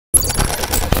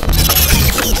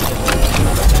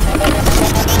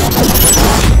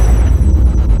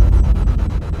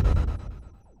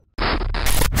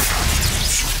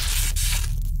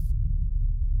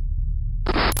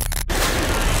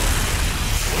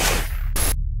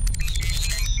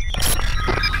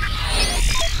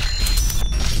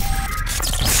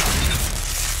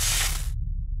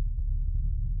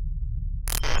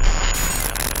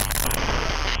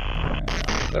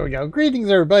There we go.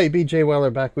 Greetings, everybody. BJ Weller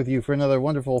back with you for another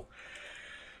wonderful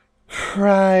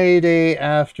Friday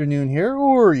afternoon here,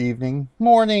 or evening,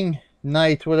 morning,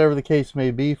 night, whatever the case may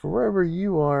be, for wherever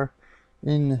you are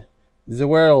in the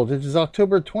world. It is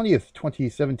October 20th,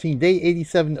 2017, day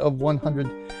 87 of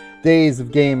 100 days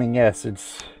of gaming. Yes,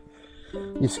 it's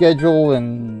your schedule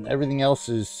and everything else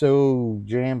is so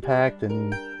jam-packed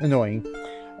and annoying.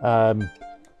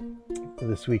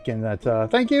 This weekend that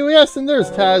thank you. Yes, and there's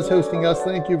Taz hosting us.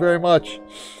 Thank you very much.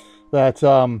 That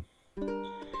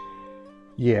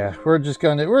yeah, we're just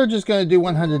gonna do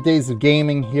 100 days of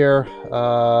gaming here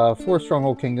for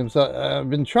Stronghold Kingdoms. What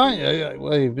I've been trying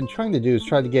to do is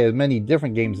try to get as many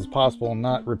different games as possible and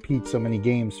not repeat so many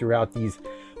games throughout these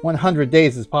 100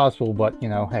 days as possible. But you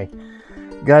know, hey,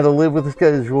 gotta live with the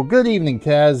schedule. Good evening,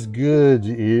 Taz. Good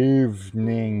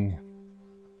evening.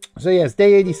 So yes,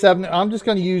 day 87. I'm just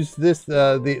going to use this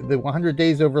the 100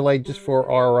 days overlay just for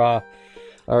our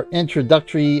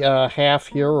introductory half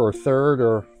here, or third,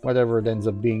 or whatever it ends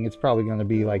up being. It's probably going to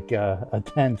be like a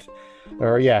tenth,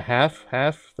 or yeah, half,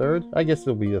 third. I guess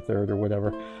it'll be a third or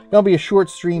whatever. It'll be a short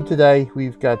stream today.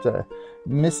 We've got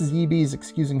Mrs. EB's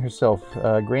excusing herself.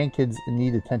 Grandkids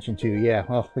need attention too. Yeah,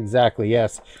 well, exactly.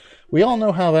 Yes, we all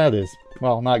know how that is.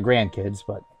 Well, not grandkids,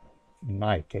 but in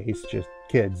my case, just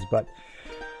kids. But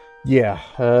yeah,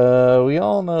 we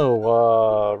all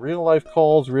know real life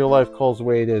calls the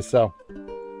way it is. So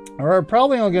we're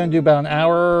probably only going to do about an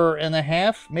hour and a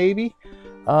half, maybe,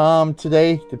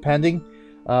 today, depending.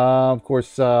 Of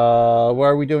course, what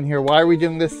are we doing here? Why are we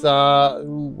doing this?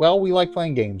 Well, we like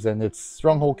playing games, and it's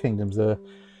Stronghold Kingdoms, a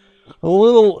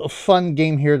little fun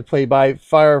game here to play by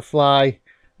Firefly,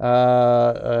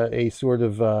 a sort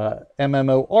of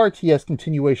MMO RTS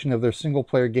continuation of their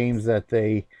single-player games that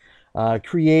they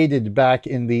created back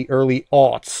in the early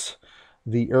aughts,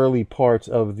 the early parts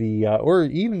of the, or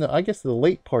even I guess the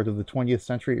late part of the 20th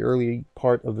century, early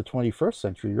part of the 21st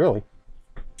century, really,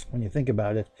 when you think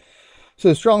about it.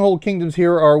 So Stronghold Kingdoms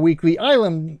here, our weekly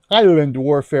island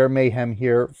warfare mayhem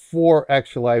here for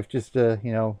Extra Life, just to,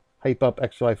 you know, hype up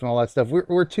Extra Life and all that stuff.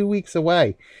 We're 2 weeks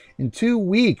away. In 2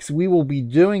 weeks, we will be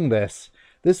doing this.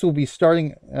 This will be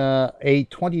starting a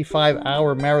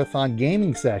 25-hour marathon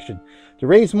gaming session to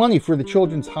raise money for the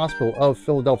Children's Hospital of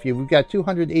Philadelphia. We've got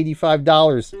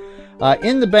 $285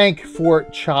 in the bank for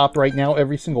CHOP right now.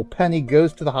 Every single penny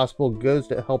goes to the hospital, goes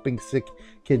to helping sick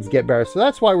kids get better. So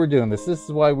that's why we're doing this. This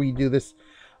is why we do this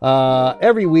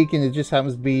every week, and it just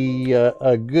happens to be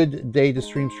a good day to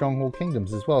stream Stronghold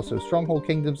Kingdoms as well. So Stronghold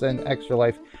Kingdoms and Extra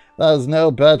Life, there's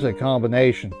no better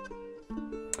combination.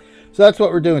 So that's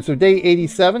what we're doing. So day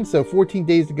 87, so 14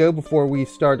 days to go before we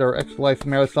start our Extra Life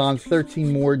marathon.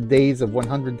 13 more days of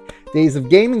 100 days of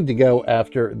gaming to go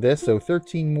after this. So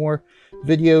 13 more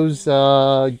videos.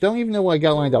 Don't even know what I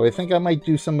got lined up. I think I might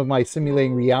do some of my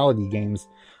simulating reality games.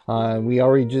 We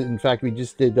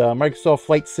just did Microsoft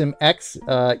Flight Sim X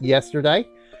yesterday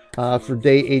for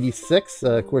day 86.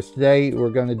 Of course, today we're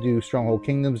going to do Stronghold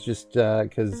Kingdoms just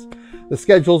because the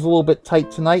schedule's a little bit tight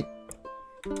tonight.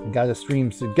 Got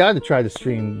to try to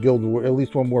stream Guild Wars, at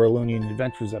least one more Alonian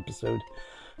Adventures episode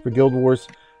for Guild Wars.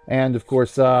 And of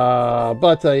course,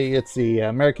 it's the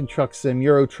American Truck Sim,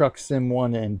 Euro Truck Sim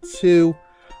 1 and 2.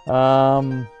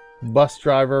 Bus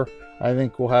Driver, I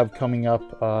think we'll have coming up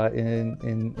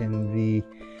in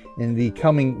the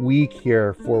coming week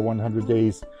here for 100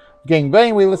 days game. But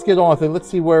anyway, let's get on with it. Let's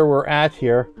see where we're at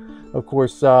here. Of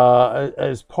course,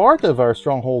 as part of our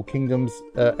Stronghold Kingdoms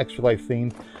Extra Life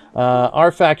theme,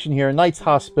 our faction here, Knights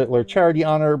Hospitaller, Charity,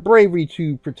 Honor, Bravery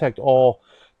to protect all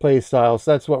play styles.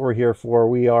 That's what we're here for.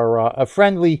 We are a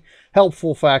friendly,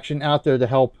 helpful faction out there to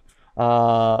help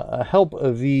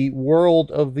the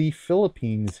world of the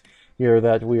Philippines here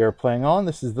that we are playing on.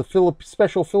 This is the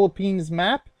special Philippines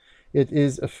map. It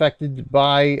is affected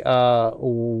by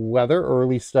weather, or at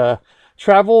least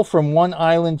travel from one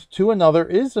island to another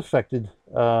is affected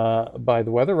by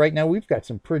the weather. Right now, we've got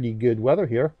some pretty good weather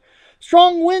here.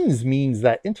 Strong winds means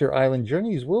that inter-island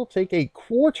journeys will take a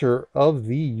quarter of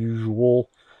the usual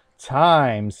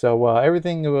time. So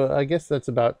everything, I guess that's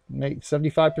about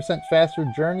 75% faster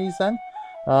journeys then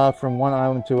from one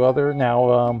island to other.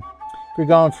 Now, if you're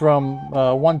going from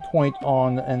one point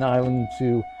on an island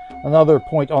to another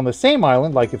point on the same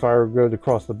island, like if I were to go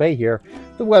across the bay here,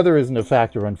 the weather isn't a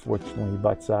factor, unfortunately,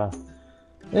 but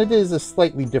it is a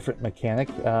slightly different mechanic.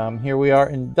 Here we are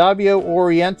in Davao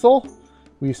Oriental.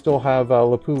 We still have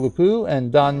Lapu-lapu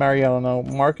and Don Mariano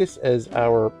Marcus as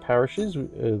our parishes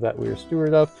that we are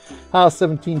steward of. House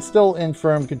 17 still in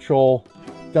firm control.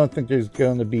 Don't think there's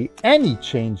going to be any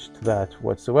change to that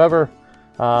whatsoever.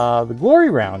 The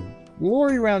glory round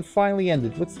glory round finally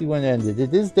ended. Let's see when it ended.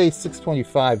 It is day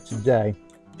 625 today.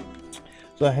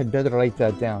 So I had better write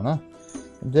that down, huh?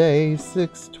 Day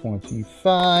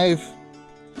 625.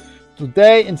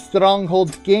 Today in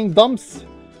Stronghold Kingdoms.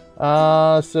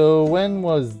 So when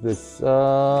was this?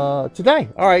 Today.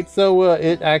 All right, so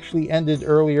it actually ended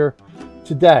earlier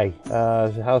today.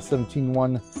 House 17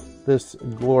 won this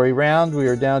glory round. We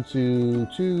are down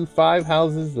to 5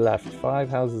 houses left. 5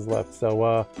 houses left.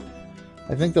 So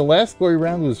I think the last glory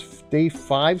round was day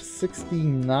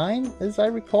 569, as I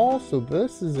recall. So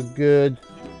this is a good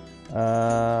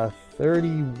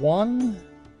 31,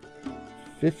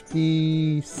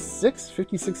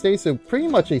 56 days. So pretty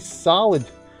much a solid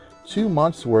 2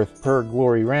 months worth per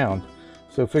glory round.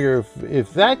 So figure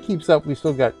if that keeps up, we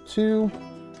still got 2,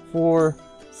 4,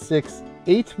 6,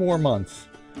 8 more months.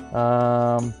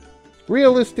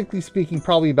 Realistically speaking,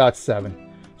 probably about 7.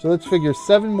 So let's figure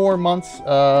 7 more months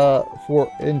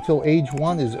until age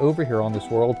 1 is over here on this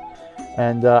world,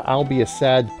 and I'll be a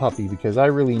sad puppy because I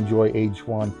really enjoy age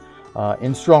 1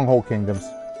 in Stronghold Kingdoms.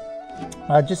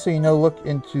 Just so you know, look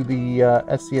into the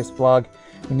SCS blog.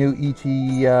 The new ET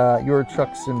Euro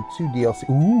Truck Sim 2 DLC.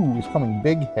 Ooh, it's coming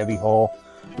big, heavy haul.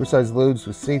 Oversized loads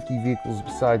with safety vehicles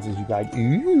besides as you guide.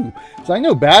 Ooh. So I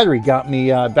know Battery got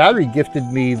me, Battery gifted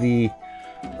me the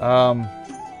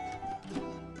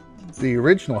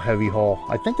original heavy haul.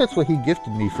 I think that's what he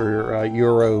gifted me for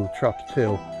Euro Truck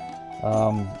 2.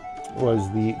 Was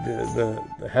the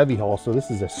heavy haul. So this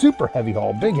is a super heavy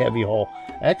haul, big heavy haul.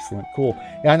 Excellent, cool.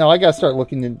 Yeah, I know I gotta start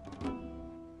looking to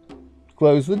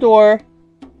close the door.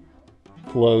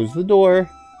 Close the door.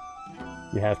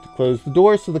 You have to close the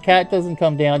door so the cat doesn't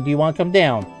come down. Do you want to come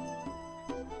down?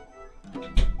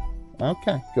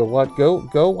 Okay,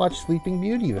 go watch Sleeping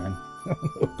Beauty then.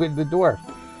 Open the door.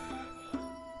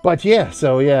 But yeah,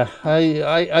 so yeah,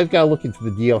 I've got to look into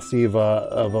the DLC of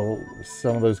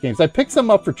some of those games. I picked some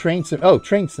up for Train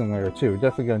Simulator too.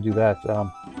 Definitely going to do that.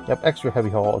 Yep, extra heavy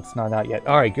haul. It's not out yet.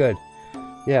 All right, good.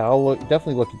 Yeah, I'll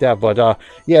definitely look at that. But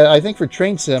yeah, I think for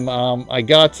Train Sim, I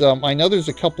got. I know there's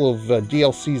a couple of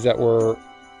DLCs that were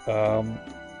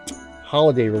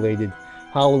holiday related,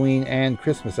 Halloween and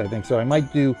Christmas. I think so. I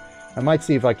might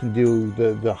see if I can do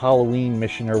the Halloween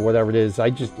mission or whatever it is.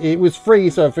 It was free,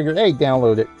 so I figured, hey,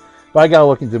 download it. But I gotta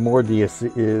look into more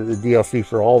DLC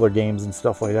for all their games and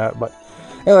stuff like that. But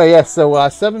anyway, yeah. So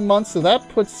 7 months. So that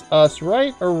puts us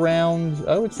right around,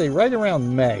 I would say, right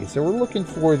around May. So we're looking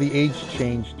for the age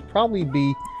change to probably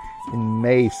be in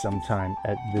May sometime.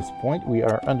 At this point, we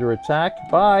are under attack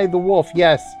by the wolf.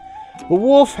 Yes, the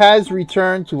wolf has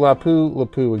returned to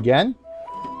Lapu-lapu again.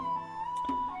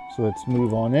 So let's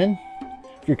move on in.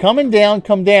 If you're coming down,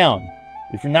 come down.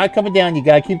 If you're not coming down, you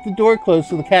gotta keep the door closed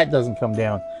so the cat doesn't come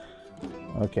down.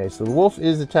 Okay, so the wolf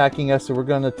is attacking us, so we're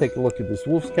gonna take a look at this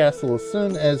wolf's castle as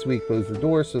soon as we close the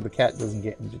door so the cat doesn't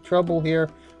get into trouble here.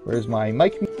 Where's my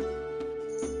mic?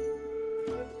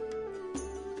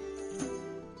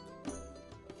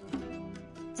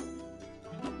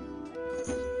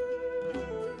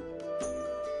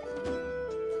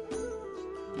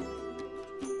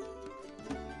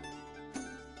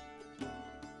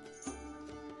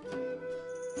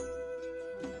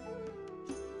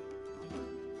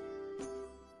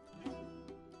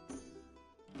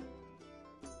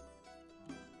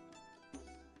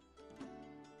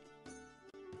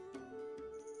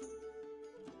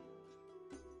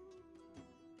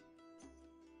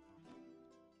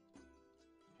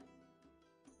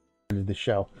 The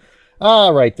show.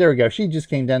 All right, there we go. She just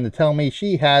came down to tell me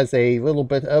she has a little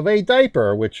bit of a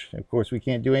diaper, which of course we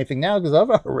can't do anything now because I've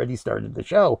already started the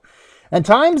show and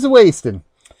time's wasting.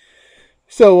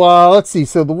 So let's see.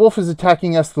 So the wolf is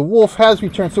attacking us. The wolf has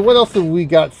returned. So what else have we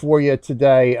got for you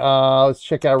today? Let's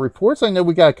check out reports. I know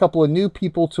we got a couple of new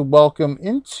people to welcome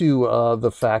into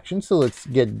the faction, so let's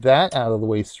get that out of the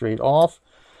way straight off.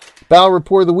 Battle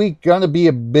Report of the Week, gonna be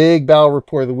a big Battle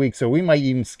Report of the Week, so we might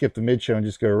even skip the mid-show and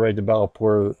just go right to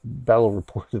Battle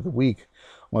Report of the Week,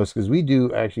 almost, because we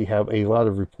do actually have a lot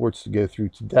of reports to go through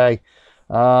today.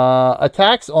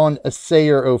 Attacks on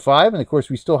Assayer 05, and of course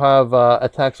we still have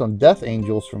attacks on Death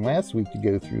Angels from last week to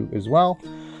go through as well.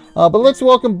 But let's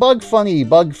welcome Bug Funny to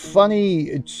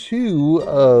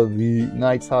the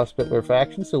Knights Hospitaller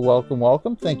faction. So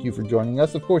welcome. Thank you for joining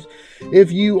us. Of course,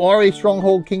 if you are a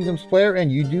Stronghold Kingdoms player and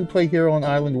you do play here on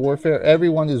Island Warfare,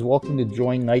 everyone is welcome to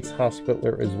join Knights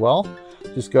Hospitaller as well.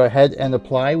 Just go ahead and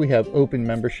apply. We have open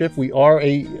membership. We are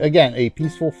a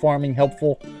peaceful, farming,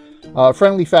 helpful,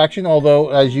 friendly faction.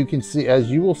 Although, as you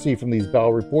will see from these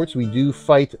battle reports, we do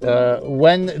fight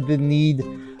when the need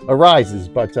arises,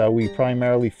 but we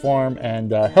primarily farm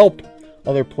and help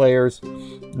other players,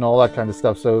 and all that kind of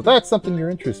stuff. So if that's something you're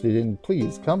interested in,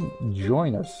 please come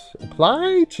join us.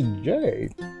 Apply today.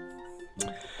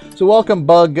 So welcome,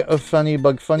 Bug Funny.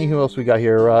 Who else we got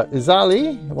here?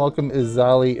 Izali. Welcome,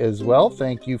 Izali, as well.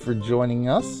 Thank you for joining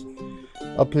us.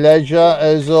 A pleasure,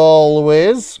 as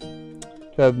always,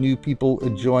 to have new people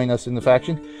join us in the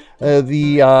faction.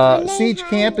 The siege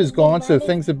camp is gone, so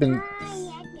things have been...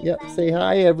 Yep, say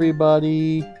hi,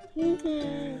 everybody.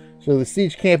 So the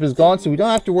siege camp is gone, so we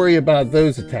don't have to worry about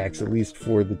those attacks, at least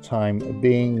for the time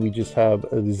being. We just have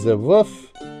the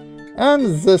wolf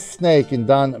and the snake in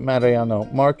Don Mariano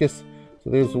Marcus. So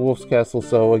there's the wolf's castle.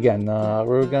 So again,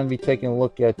 we're going to be taking a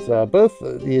look at both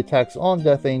the attacks on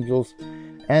Death Angels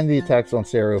and the attacks on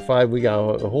Sero 5. We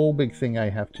got a whole big thing I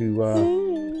have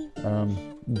to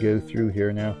go through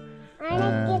here now.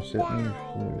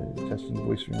 Testing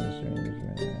voice.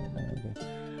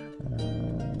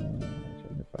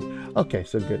 Okay,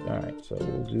 so good. All right, so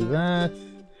we'll do that.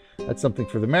 That's something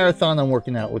for the marathon. I'm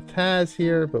working out with Taz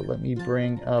here, but let me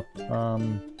bring up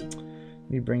the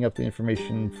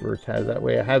information for Taz. That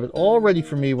way I have it all ready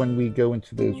for me when we go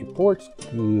into those reports.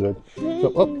 Good.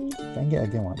 So, oh, dang it, I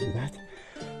didn't want to do that.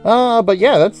 But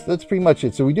yeah, that's pretty much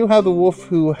it. So we do have the wolf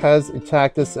who has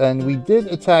attacked us, and we did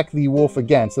attack the wolf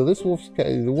again. So this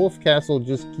the wolf castle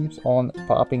just keeps on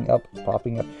popping up.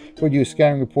 We'll do a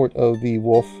scattering report of the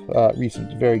wolf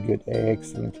recent. Very good,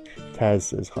 excellent. Taz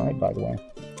says hi, by the way.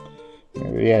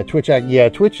 Yeah, Twitch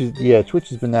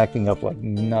has been acting up like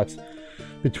nuts.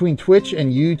 Between Twitch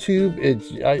and YouTube,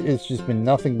 it's just been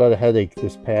nothing but a headache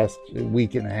this past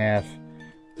week and a half.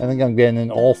 I think I'm getting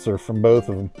an ulcer from both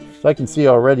of them. So I can see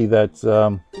already that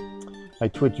my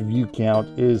Twitch view count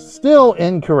is still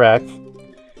incorrect.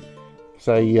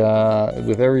 So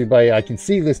with everybody I can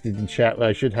see listed in chat,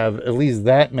 I should have at least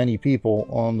that many people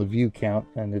on the view count,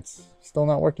 and it's still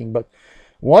not working. But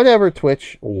whatever,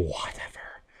 Twitch, whatever.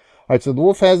 All right, so the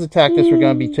wolf has attacked us. We're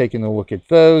going to be taking a look at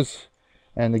those.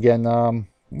 And again,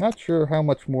 not sure how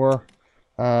much more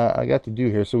I got to do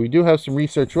here. So we do have some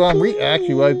research. Well,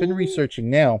 actually, what I've been researching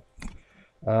now,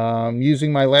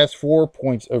 using my last 4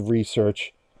 points of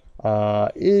research,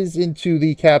 is into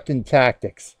the captain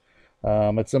tactics.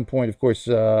 At some point, of course,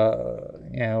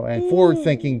 and forward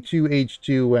thinking to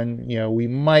H2 when, we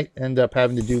might end up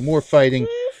having to do more fighting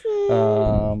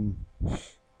out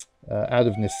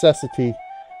of necessity.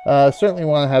 Certainly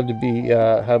want to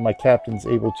have my captains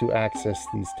able to access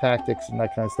these tactics and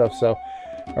that kind of stuff. So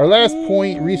our last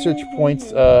research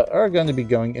points are going to be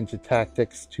going into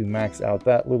tactics to max out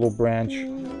that little branch.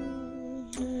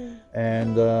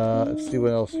 And let's see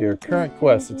what else here. Current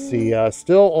quests. Let's see.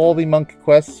 Still all the monk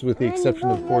quests, with the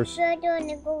exception, of course. You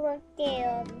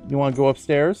want to go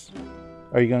upstairs?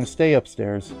 Or are you going to stay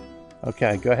upstairs?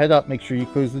 Okay, go ahead up. Make sure you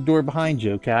close the door behind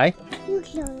you, okay?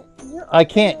 I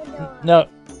can't. No.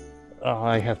 Oh,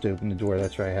 I have to open the door.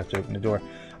 That's right. I have to open the door.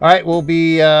 All right, we'll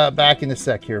be back in a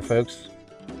sec here, folks.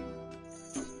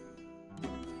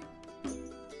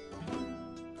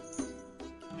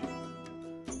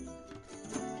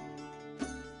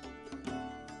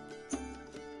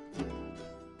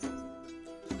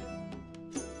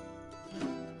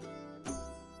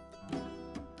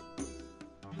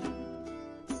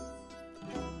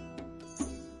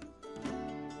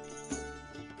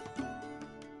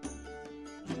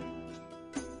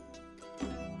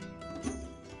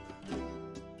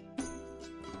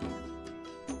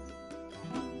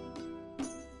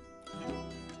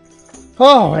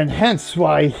 Oh, and hence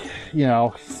why,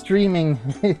 streaming,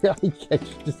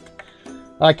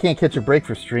 I can't catch a break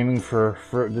for streaming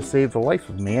to save the life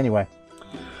of me anyway.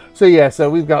 So yeah, so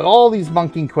we've got all these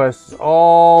monking quests, a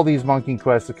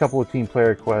couple of team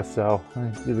player quests. So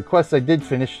the quests I did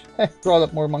finish brought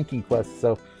up more monking quests.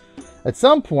 So at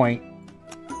some point,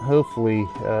 hopefully,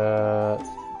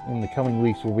 in the coming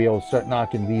weeks, we'll be able to start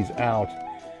knocking these out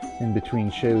in between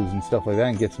shows and stuff like that,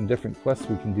 and get some different quests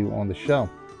we can do on the show.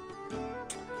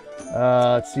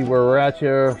 Let's see where we're at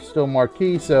here. Still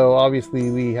marquee, so obviously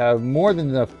we have more than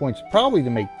enough points probably to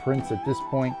make prince at this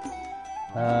point.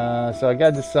 So I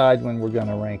gotta decide when we're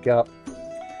gonna rank up.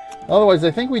 Otherwise,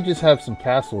 I think we just have some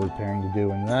castle repairing to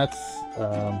do, and that's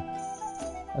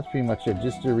pretty much it.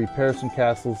 Just to repair some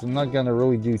castles. I'm not gonna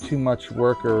really do too much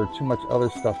work or too much other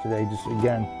stuff today. Just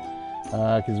again,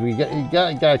 because we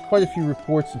got quite a few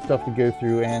reports and stuff to go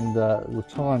through, and the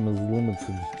time is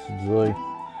limited today.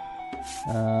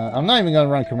 I'm not even going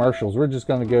to run commercials. We're just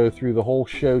going to go through the whole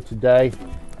show today.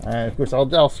 And of course,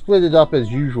 I'll split it up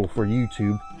as usual for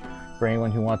YouTube, for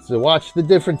anyone who wants to watch the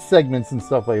different segments and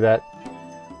stuff like that.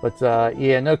 But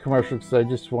yeah, no commercials. I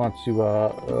just want to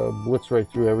blitz right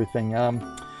through everything.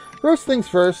 First things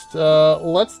first,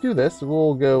 let's do this.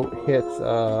 We'll go hit,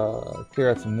 clear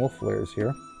out some wolf flares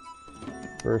here.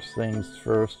 First things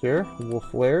first here, wolf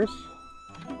flares.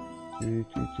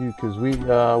 Because we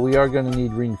are going to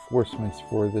need reinforcements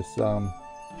for this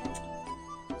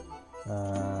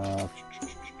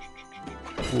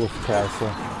wolf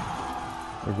castle,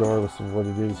 regardless of what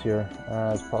it is here.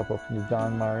 Let's pop up into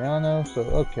Don Mariano. So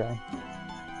okay.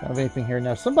 Don't have anything here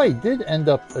now. Somebody did end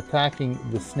up attacking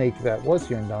the snake that was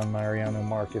here in Don Mariano,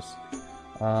 Marcus,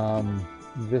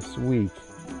 this week.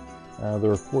 The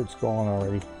report's gone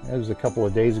already. It was a couple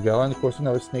of days ago, and of course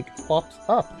another snake pops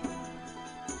up.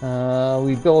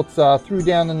 We built, threw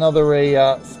down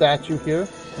another statue here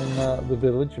in the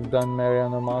village of Don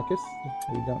Mariano, Marcus.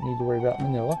 We don't need to worry about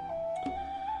Manila.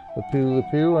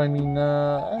 Lapu-lapu. I mean,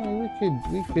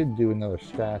 we could do another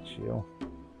statue.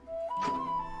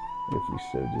 If we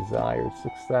so desired.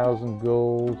 6,000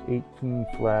 gold, 18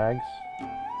 flags.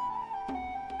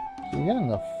 So we got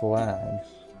enough flags.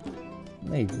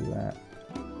 May do that.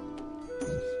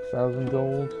 6,000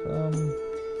 gold.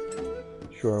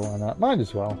 Sure, why not? Might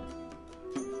as well.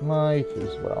 Might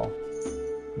as well.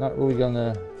 Not really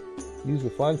gonna use the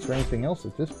flags for anything else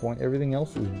at this point. Everything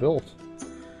else is built.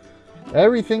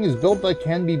 Everything is built that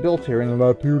can be built here in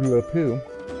Lapu-lapu.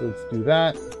 So let's do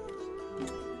that.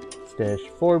 Stash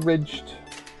foraged.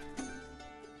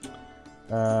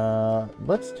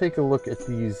 Let's take a look at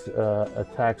these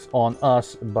attacks on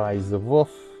us by the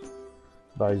wolf.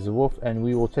 And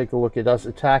we will take a look at us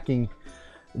attacking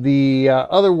the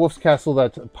other wolf's castle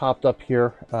that popped up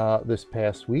here this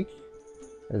past week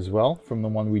as well, from the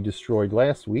one we destroyed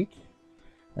last week.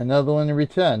 Another one in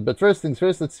return. But first things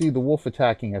first, let's see the wolf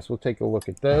attacking us. We'll take a look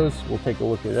at those. We'll take a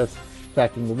look at us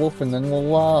attacking the wolf, and then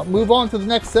we'll move on to the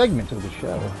next segment of the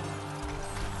show.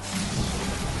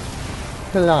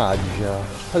 Pelagio.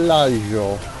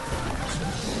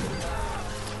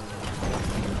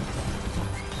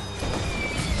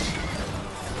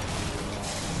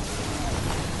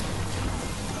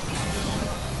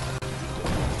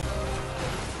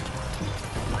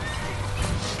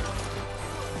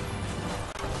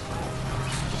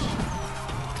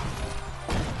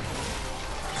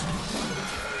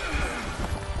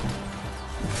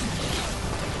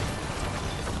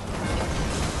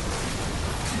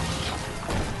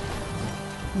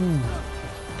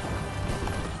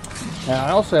 Now,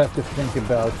 I also have to think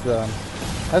about,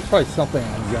 that's probably something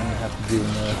I'm going to have to do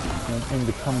in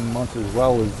the coming months as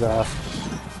well, is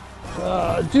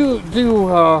do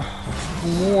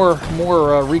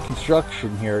more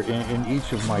reconstruction here in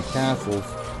each of my castles,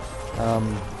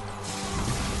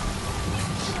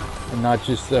 and not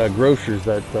just grocers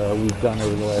that we've done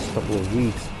over the last couple of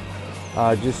weeks,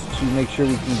 just to make sure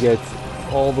we can get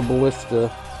all the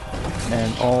ballista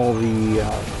and all the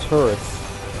turrets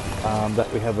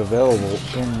that we have available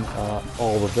in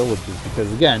all the villages,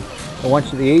 because again, once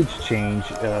the age change,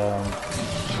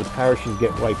 the parishes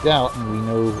get wiped out and we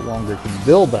no longer can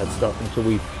build that stuff until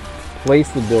we place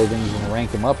the buildings and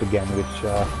rank them up again, which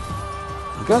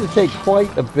is going to take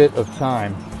quite a bit of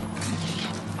time.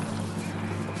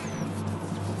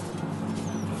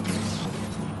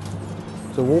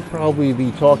 So we'll probably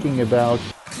be talking about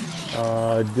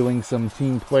doing some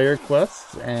team player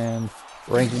quests and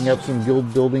ranking up some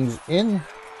guild buildings in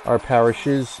our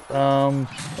parishes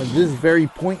at this very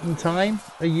point in time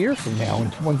a year from now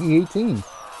in 2018.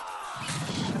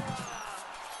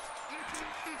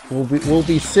 We'll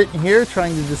be sitting here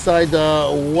trying to decide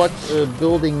what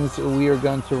buildings we are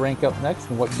going to rank up next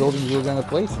and what buildings we're going to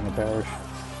place in the parish.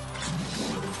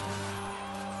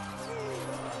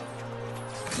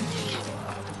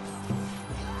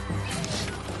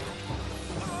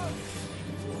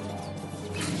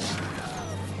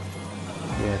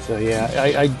 So yeah,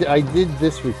 I did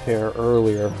this repair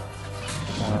earlier,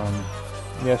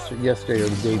 yesterday or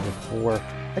the day before.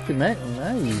 Actually, might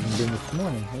even been this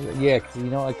morning. Yeah, because you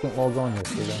know I couldn't log on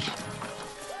yesterday.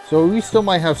 So we still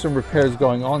might have some repairs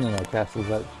going on in our castles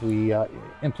that we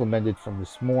implemented from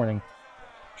this morning.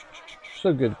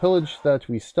 So good. Pillage that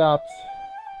we stopped.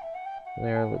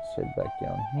 There, let's head back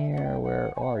down here.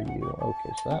 Where are you?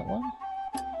 Okay, so that one.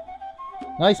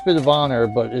 Nice bit of honor,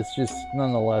 but it's just,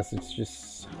 nonetheless, it's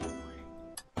just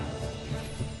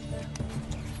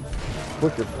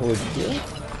quicker pillage here.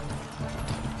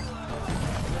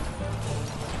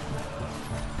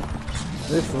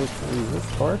 Is this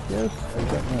bark? Yes? I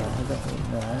don't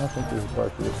know. I don't think this is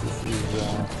bark.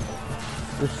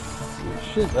 This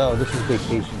should, oh, this is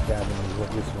vacation cabin is what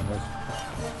this one is.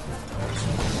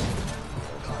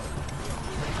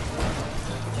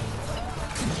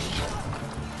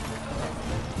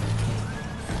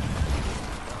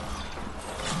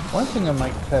 One thing I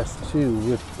might test too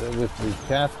with the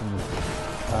captains,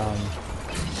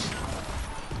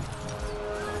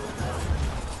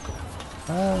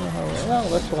 well,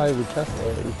 that's what I would test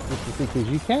it, just to see, because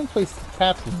you can place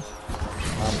captains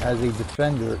as a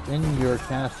defender in your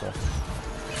castle.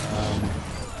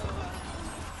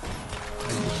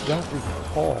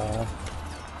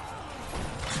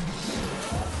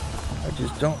 I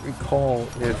just don't recall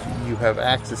if you have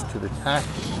access to the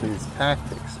these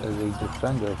tactics as a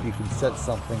defender, if you can set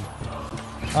something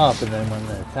up and then when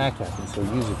the attack happens, so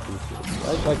use it.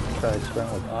 I'd like to try to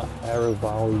experiment with arrow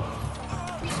volley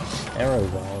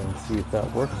and see if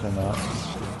that works or not.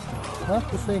 We'll have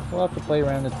to see. We'll have to play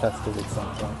around and test it at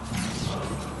some point.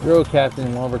 Throw a captain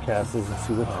in one of our castles and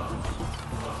see what happens.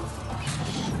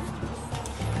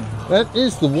 That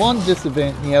is the one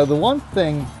disadvantage. You know, the one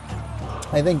thing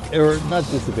I think, or not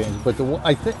disadvantage, but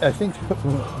I think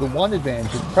the one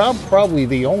advantage is probably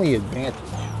the only advantage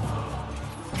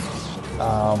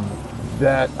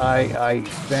that I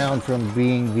found from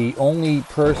being the only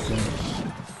person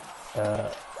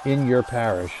in your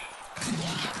parish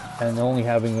and only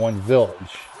having one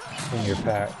village in your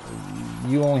parish.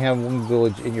 You only have one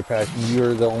village in your parish, and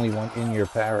you're the only one in your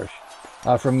parish.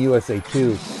 From USA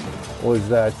 2 was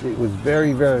that it was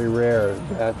very, very rare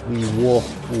that the wolf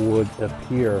would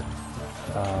appear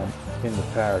in the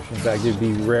parish. In fact, it'd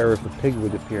be rare if a pig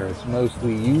would appear. It's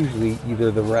usually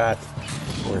either the rat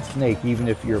or a snake, even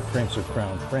if you're a prince or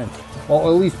crown prince. Well,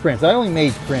 at least prince. I only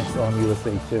made prince on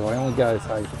USA 2. I only got as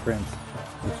high as prince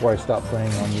before I stopped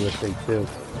playing on USA 2.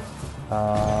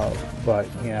 But,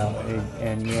 you know,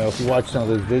 and you know, if you watch some of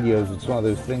those videos, it's one of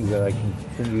those things that I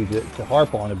continue to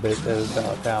harp on a bit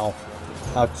about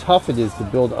how tough it is to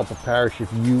build up a parish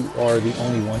if you are the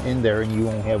only one in there and you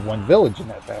only have one village in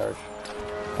that parish.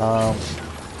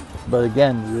 But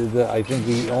again, I think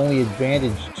the only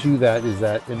advantage to that is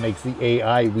that it makes the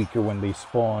AI weaker when they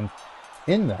spawn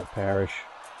in that parish.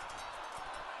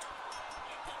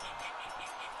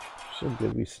 So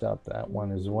good we stopped that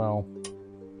one as well.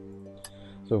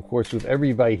 So of course, with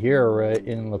everybody here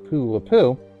in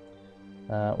Lapu-lapu,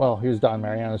 well, here's Don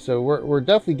Mariano. So we're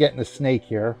definitely getting a snake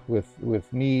here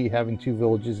with me having 2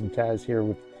 villages and Taz here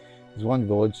with his 1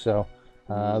 village. So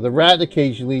the rat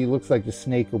occasionally looks like the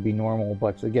snake will be normal,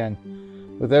 but again,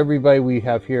 with everybody we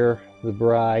have here, the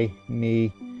Bri,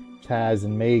 me, Taz,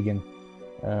 and Megan,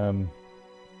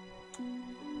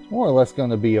 it's more or less going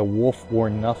to be a wolf or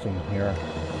nothing here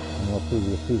in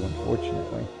Lapu-lapu,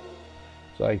 unfortunately.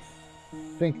 So I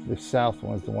think the south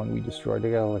one is the one we destroyed.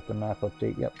 I gotta let the map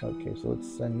update. Yep, okay, so let's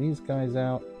send these guys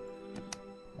out.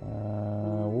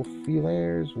 Wolf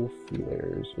feelers.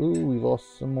 Ooh, we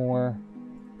lost some more.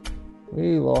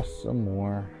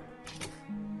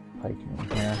 Hiking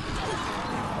here.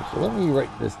 So let me write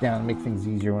this down and make things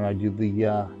easier when I do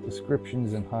the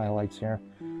descriptions and highlights here.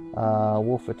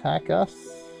 Wolf attack us.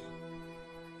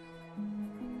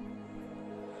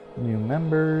 New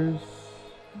members.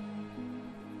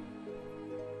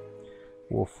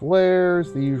 Wolf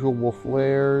lairs, the usual wolf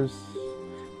lairs.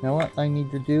 Now what I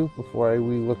need to do before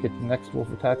we look at the next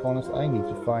wolf attack on us, I need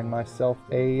to find myself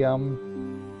a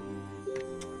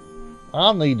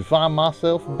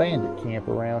bandit camp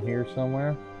around here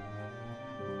somewhere.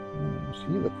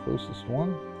 See the closest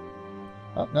one?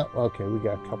 Oh no, okay, we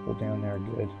got a couple down there,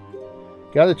 good.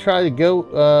 Gotta try to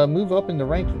go move up in the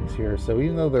rankings here, so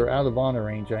even though they're out of honor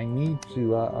range, I need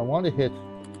to I want to hit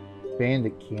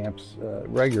bandit camps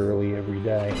regularly every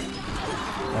day.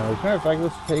 As a matter of fact,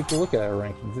 let's take a look at our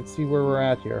rankings. Let's see where we're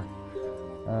at here.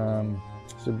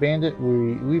 So bandit,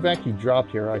 we've actually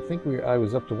dropped here. I think I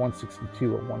was up to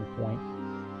 162 at one point,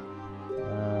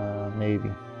 maybe.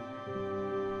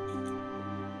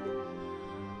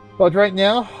 But right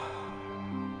now,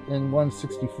 in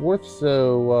 164th,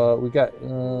 so we got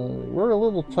we're a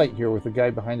little tight here with the guy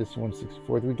behind us in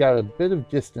 164th. We got a bit of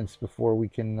distance before we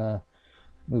can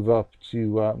move up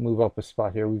a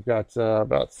spot here. We've got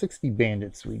about 60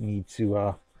 bandits we need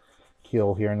to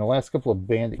kill here. And the last couple of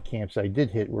bandit camps I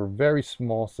did hit were very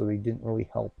small, so they didn't really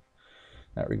help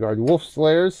in that regard. Wolf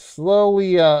slayers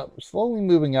slowly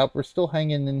moving up. We're still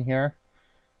hanging in here.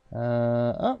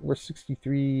 We're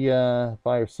 63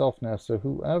 by ourselves now. So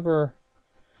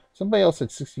somebody else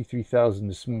had 63,000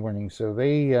 this morning, so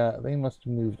they must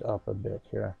have moved up a bit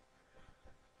here.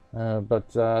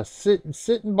 But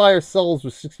sitting by ourselves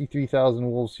with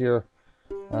 63,000 wolves here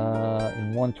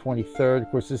in 123rd.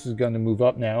 Of course, this is going to move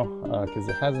up now because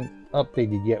it hasn't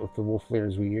updated yet with the wolf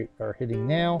layers we are hitting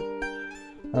now.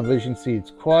 As you can see,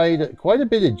 it's quite a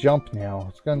bit of jump now.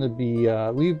 It's going to be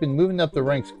we've been moving up the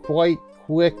ranks quite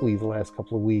quickly the last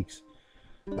couple of weeks.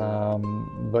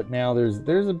 But now there's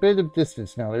a bit of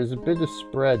distance now. There's a bit of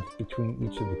spread between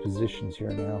each of the positions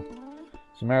here now.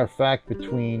 As a matter of fact,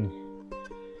 between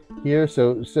here,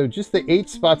 so just the 8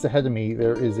 spots ahead of me,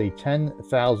 there is a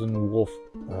 10,000 wolf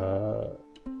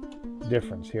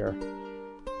difference here.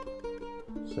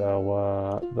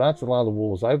 So that's a lot of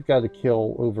wolves. I've got to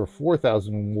kill over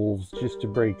 4,000 wolves just to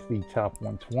break the top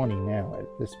 120 now at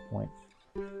this point.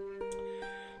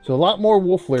 So a lot more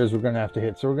wolf layers we're going to have to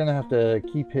hit. So we're going to have to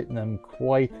keep hitting them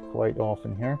quite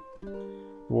often here.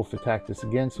 The wolf attacked us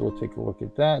again, so we'll take a look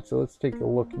at that. So let's take a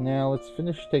look now. Let's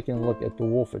finish taking a look at the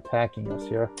wolf attacking us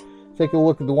here. Take a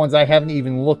look at the ones I haven't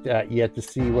even looked at yet to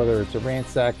see whether it's a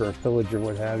ransack or a pillage or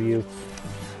what have you.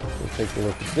 We'll take a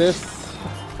look at this.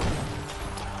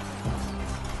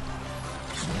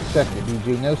 Check it,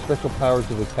 DJ. No special powers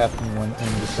of the captain when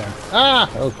in defense. Ah!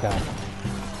 Okay.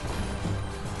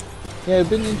 Yeah, it's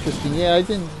been interesting. Yeah, I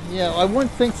didn't. Yeah, I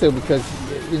wouldn't think so because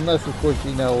unless, of course,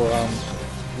 you know,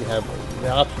 you have the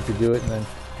option to do it, and then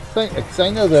because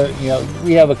I know that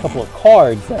we have a couple of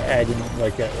cards that add in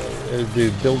like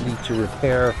the ability to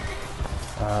repair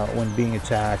when being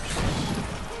attacked.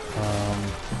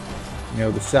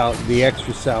 The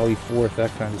extra sally forth,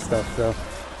 that kind of stuff. So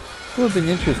it would have been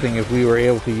interesting if we were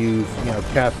able to use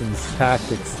captain's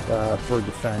tactics for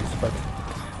defense, but.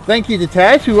 Thank you to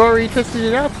Tash, who already tested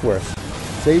it out for us.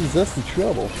 Saves us the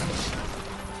trouble.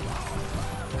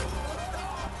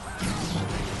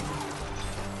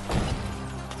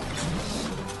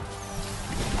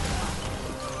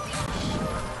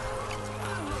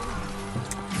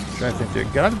 I think they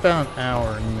got about an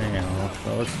hour now,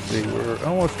 so let's see. We're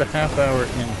almost a half hour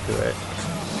into it.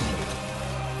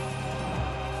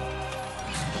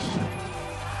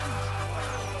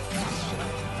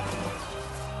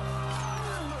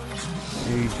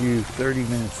 We do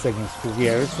 30-minute segments because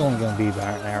yeah, it's only going to be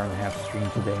about an hour and a half stream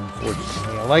today.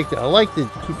 Unfortunately, I like to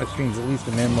keep my streams at least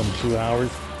a minimum of 2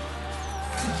 hours.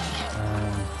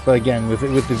 But again, with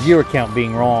the viewer count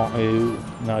being wrong,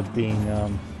 not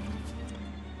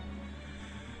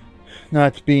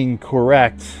being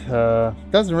correct,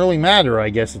 doesn't really matter, I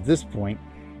guess, at this point.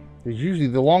 Because usually,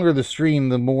 the longer the stream,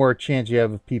 the more chance you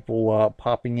have of people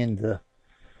popping in to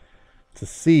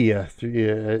see as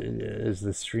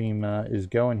the stream is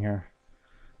going here.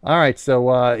 All right,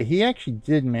 so he actually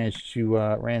did manage to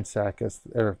ransack us,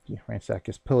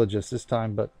 pillage us this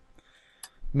time, but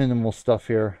minimal stuff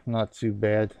here, not too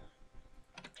bad.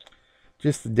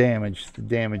 Just the damage. The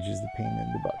damage is the pain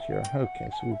in the butt here. Okay,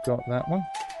 so we've got that one.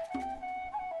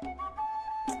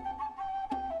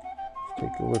 Let's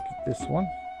take a look at this one.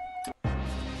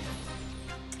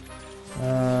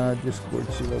 Discord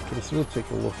too. Okay, so we'll take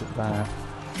a look at that.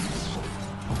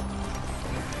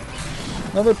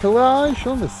 Another pillage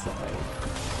on this side.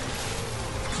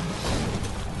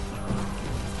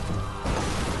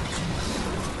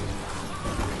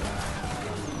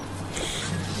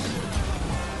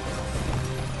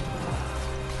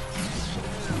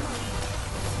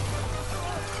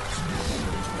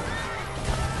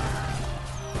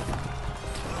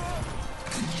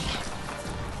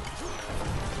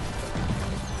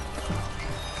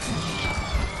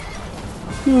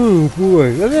 Oh boy,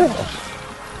 look at that.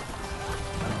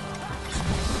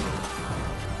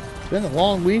 It's been a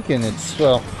long weekend. It's,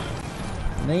 well,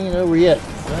 it ain't over yet.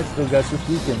 So I still got this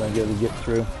weekend I gotta get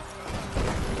through.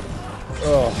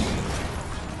 Oh.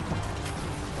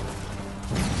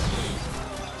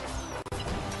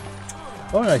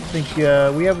 Oh, and I think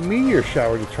we have a meteor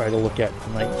shower to try to look at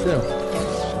tonight, too.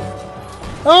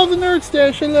 Oh, the Nerd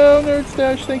Stash. Hello, Nerd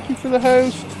Stash. Thank you for the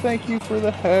host. Thank you for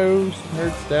the host,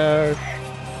 Nerd Stash.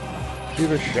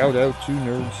 Give a shout out to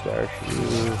Nerd Stash.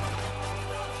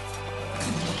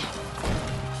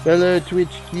 Fellow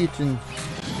Twitch kitten.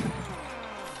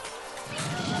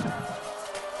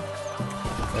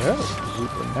 Oh,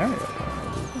 Super Mario.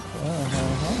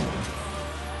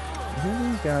 Here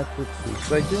we got, let's see.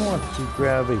 So I do want to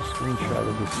grab a screenshot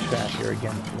of this chat here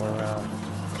again for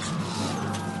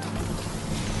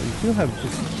we do have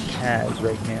just Kaz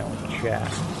right now in the chat.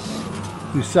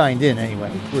 Who signed in anyway.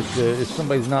 Of course, if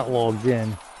somebody's not logged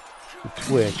in to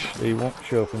Twitch, they won't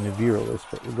show up in the viewer list.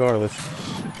 But regardless,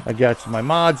 I got my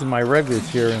mods and my regulars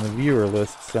here in the viewer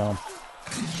list, so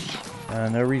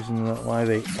no reason why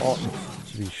they oughtn't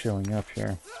to be showing up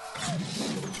here.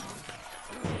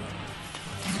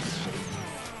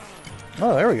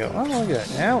 Oh, there we go. Oh, look at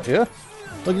that. Now, yeah.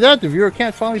 Look at that. The viewer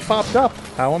count finally popped up.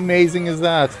 How amazing is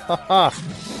that? Haha.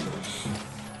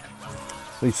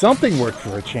 At least something worked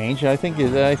for a change. I think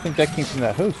that came from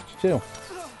that host too.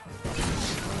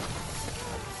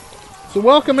 So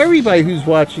welcome everybody who's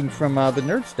watching from the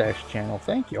Nerd Stash channel.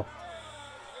 Thank you.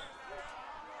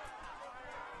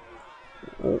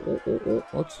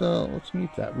 Let's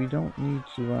mute that. We don't need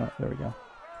to. There we go.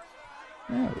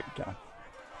 There we go.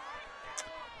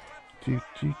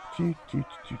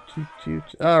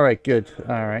 All right, good.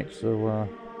 All right, so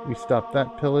we stopped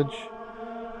that pillage,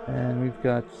 and we've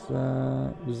got.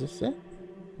 Is this it?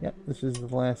 Yep, this is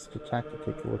the last attack to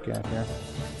take a look at here.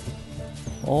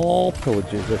 All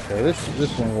pillages. Okay, this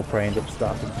one we'll probably end up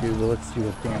stopping too. But let's see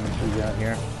what damage we got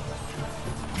here.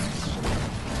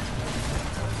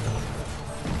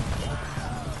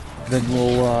 Then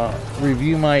we'll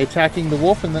review my attacking the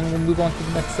wolf, and then we'll move on to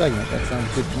the next segment. That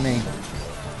sounds good to me.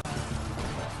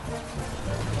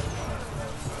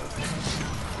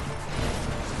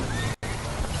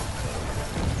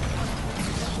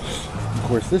 Of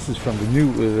course, this is from the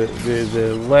new,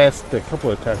 the last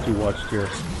couple of attacks we watched here.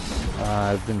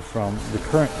 Have been from the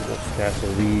current Wolf's Castle.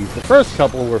 The first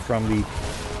couple were from the,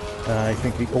 I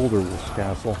think, the older Wolf's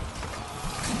Castle.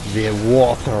 The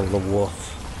water, the wolf.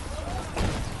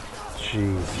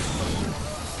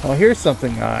 Jeez. Well, here's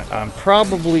something I'm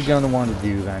probably going to want to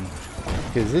do then,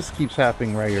 because this keeps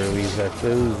happening regularly. Is that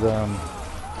those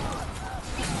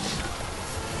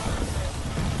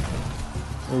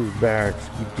barracks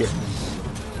keep getting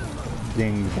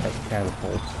dinged by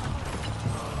catapults.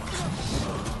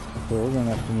 So we're going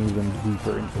to have to move them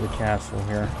deeper into the castle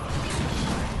here.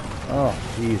 Oh,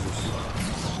 Jesus.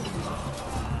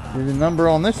 There's a number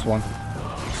on this one.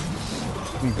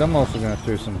 Means I'm also going to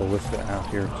throw some ballista out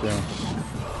here, too.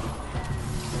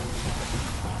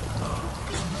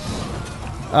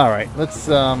 Alright, let's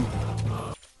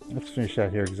finish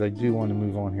that here, because I do want to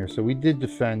move on here. So we did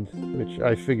defend, which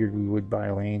I figured we would by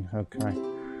lane. Okay.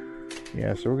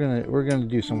 Yeah, so we're gonna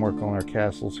do some work on our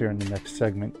castles here in the next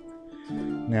segment.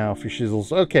 Now for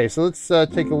shizzles. Okay, so let's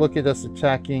take a look at us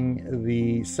attacking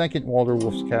the second Walder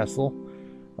Wolf's castle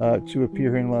to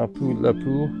appear in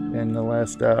Lapu-lapu in the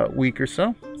last week or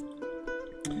so.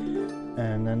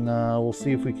 And then we'll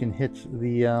see if we can hit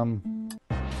the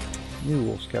new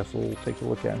Wolf's Castle. We'll take a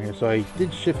look at here. So I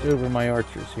did shift over my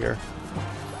archers here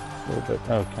a little bit.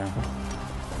 Okay.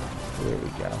 So there we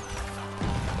go.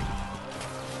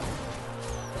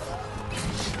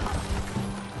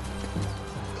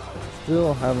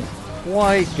 Still haven't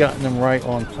quite gotten them right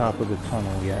on top of the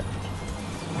tunnel yet.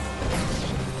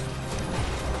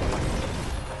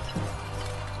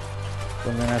 So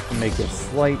I'm going to have to make a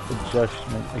slight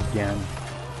adjustment again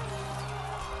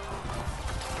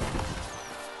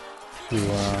to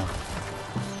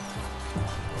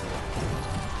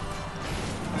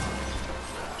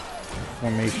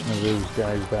formation of those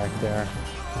guys back there.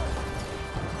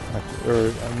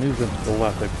 Or I moved them to the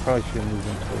left. I probably should have moved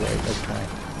them to the right. That's fine.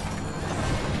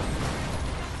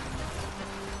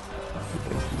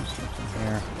 Do something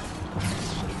here.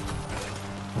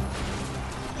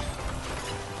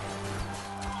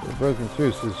 So we're broken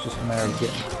through, so it's just a matter of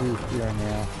getting through here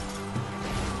now.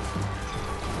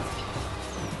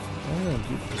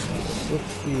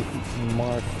 Let's see if we can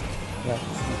mark that to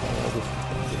see how all this is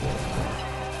going to work.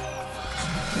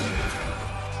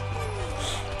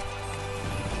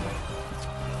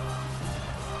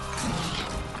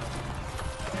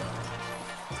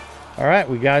 Alright,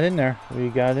 we got in there. We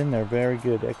got in there. Very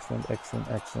good. Excellent, excellent,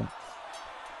 excellent.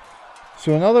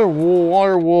 So another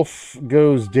water wolf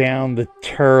goes down the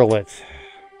turlet.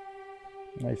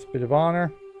 Nice bit of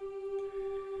honor.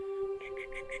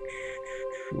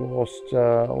 Lost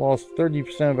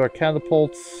 30% of our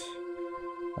catapults,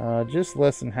 just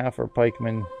less than half our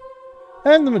pikemen,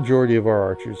 and the majority of our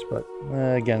archers. But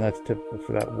again, that's typical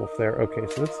for that wolf there. Okay,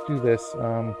 so let's do this.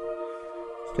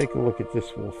 Let's take a look at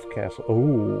this wolf castle.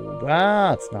 Oh,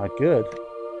 that's not good.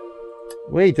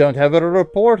 We don't have a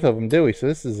report of him, do we? So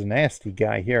this is a nasty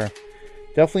guy here.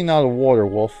 Definitely not a water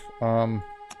wolf. So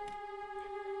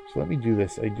let me do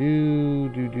this. I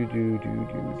do.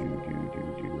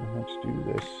 Let's do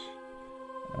this.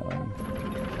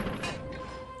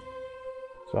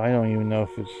 So I don't even know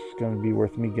if it's going to be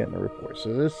worth me getting a report.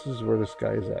 So this is where this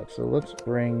guy is at. So let's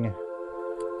bring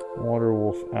Water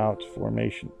Wolf out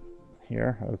formation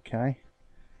here. Okay.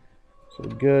 So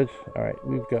good. All right,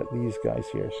 we've got these guys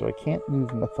here. So I can't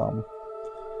move my thumb.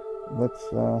 Let's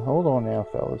hold on now,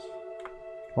 fellas.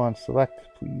 Come on, select,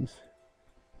 please.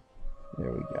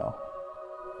 There we go.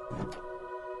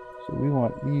 So we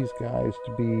want these guys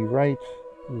to be right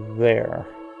there.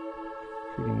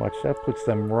 Pretty much. That puts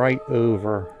them right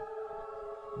over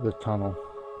the tunnel.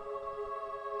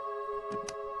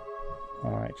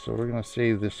 Alright, so we're going to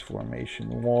save this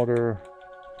formation. Water,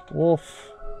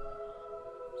 wolf.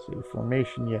 Save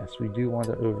formation. Yes, we do want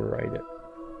to override it.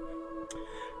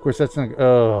 Of course, that's not...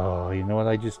 Oh, you know what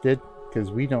I just did?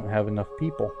 Because we don't have enough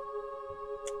people.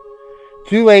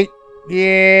 Too late.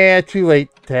 Yeah, too late,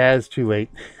 Taz, too late.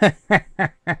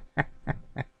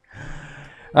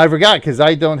 I forgot because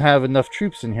I don't have enough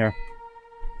troops in here.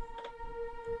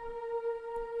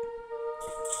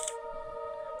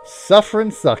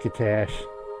 Suffering succotash.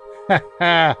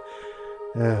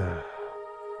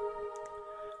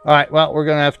 All right, well, we're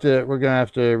gonna have to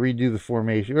redo the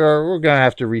formation, or we're gonna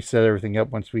have to reset everything up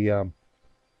once we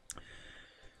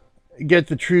get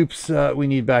the troops we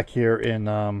need back here in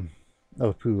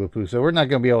Lapu-lapu. So we're not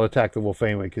gonna be able to attack the wolf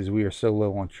anyway because we are so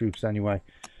low on troops anyway.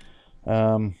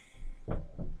 Yeah,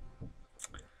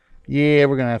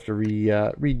 we're gonna have to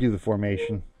redo the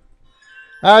formation.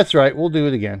 That's right, we'll do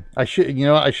it again. I should, you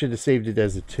know what? I should have saved it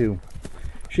as a 2.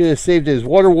 Should have saved it as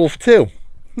Water Wolf 2.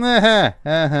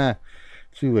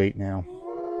 Too late now.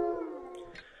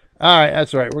 Alright,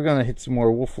 that's right. We're going to hit some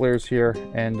more wolf flares here.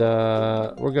 And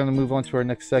we're going to move on to our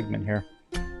next segment here.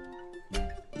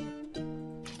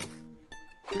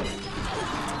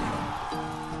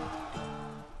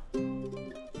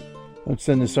 Let's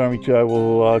send this army to... I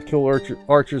will kill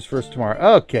archers first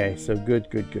tomorrow. Okay, so good.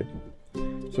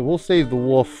 So we'll save the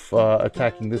wolf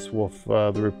attacking this wolf,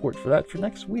 the report for that for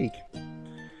next week.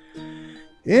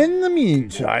 In the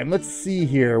meantime, let's see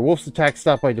here. Wolf's attack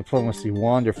stopped by diplomacy.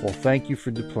 Wonderful. Thank you for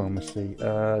diplomacy.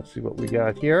 Let's see what we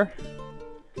got here.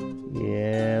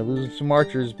 Yeah, losing some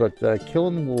archers, but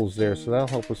killing the wolves there, so that'll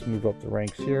help us move up the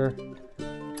ranks here.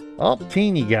 Oh,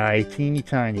 teeny guy. Teeny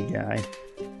tiny guy.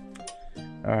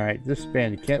 Alright, this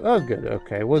bandit camp. Oh, good.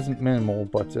 Okay, it wasn't minimal,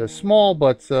 but small,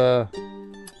 but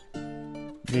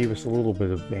gave us a little bit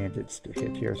of bandits to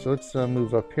hit here. So let's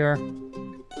move up here.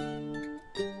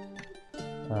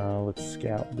 Let's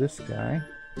scout this guy.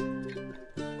 And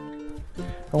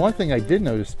one thing I did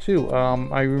notice too,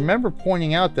 I remember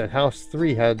pointing out that House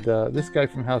 3 had this guy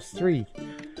from House 3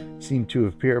 seemed to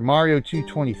appear, Mario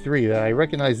 223. That I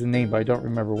recognize the name, but I don't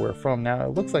remember where from. Now it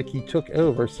looks like he took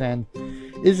over San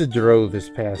Isidro this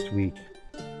past week.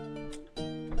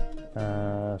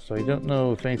 So I don't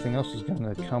know if anything else is going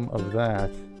to come of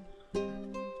that.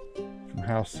 From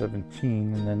House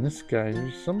 17, and then this guy.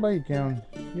 There's somebody down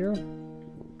here.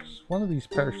 One of these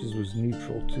parishes was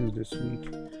neutral too this week.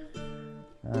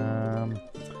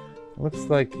 Looks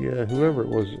like whoever it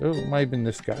was, oh, it might have been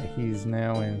this guy. He's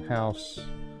now in House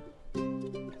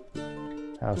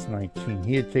 19.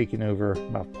 He had taken over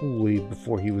Mapuli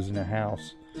before he was in a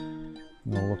house. From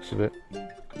the looks of it.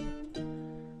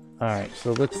 All right,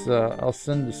 so let's. I'll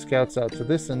send the scouts out to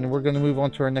this, and we're going to move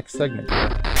on to our next segment.